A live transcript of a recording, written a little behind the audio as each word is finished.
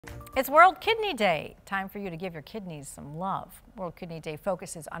It's World Kidney Day. Time for you to give your kidneys some love. World Kidney Day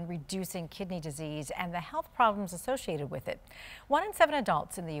focuses on reducing kidney disease and the health problems associated with it. 1 in 7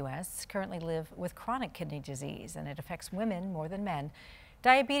 adults in the U.S. currently live with chronic kidney disease, and it affects women more than men.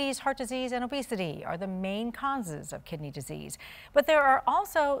 Diabetes, heart disease, and obesity are the main causes of kidney disease. But there are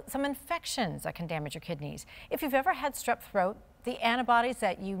also some infections that can damage your kidneys. If you've ever had strep throat, the antibodies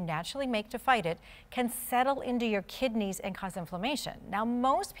that you naturally make to fight it can settle into your kidneys and cause inflammation. Now,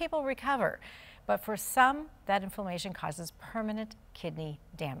 most people recover, but for some, that inflammation causes permanent kidney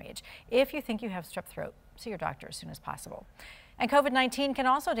damage. If you think you have strep throat, see your doctor as soon as possible. And COVID-19 can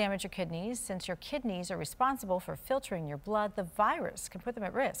also damage your kidneys. Since your kidneys are responsible for filtering your blood, the virus can put them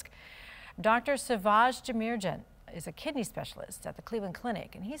at risk. Dr. Savaj Demirjan is a kidney specialist at the Cleveland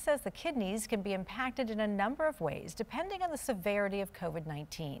Clinic, and he says the kidneys can be impacted in a number of ways depending on the severity of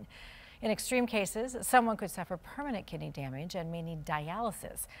COVID-19. In extreme cases, someone could suffer permanent kidney damage and may need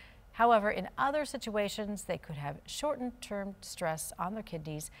dialysis. However, in other situations, they could have short-term stress on their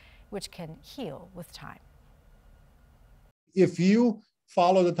kidneys, which can heal with time. If you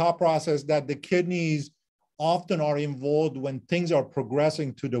follow the thought process that the kidneys often are involved when things are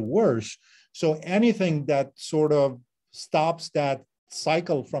progressing to the worst, so anything that sort of stops that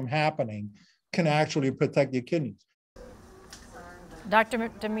cycle from happening can actually protect your kidneys. Dr.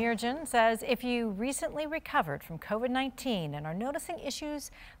 Demirjan says if you recently recovered from COVID-19 and are noticing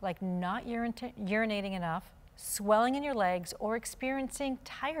issues like not urinating enough, swelling in your legs, or experiencing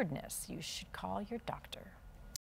tiredness, you should call your doctor.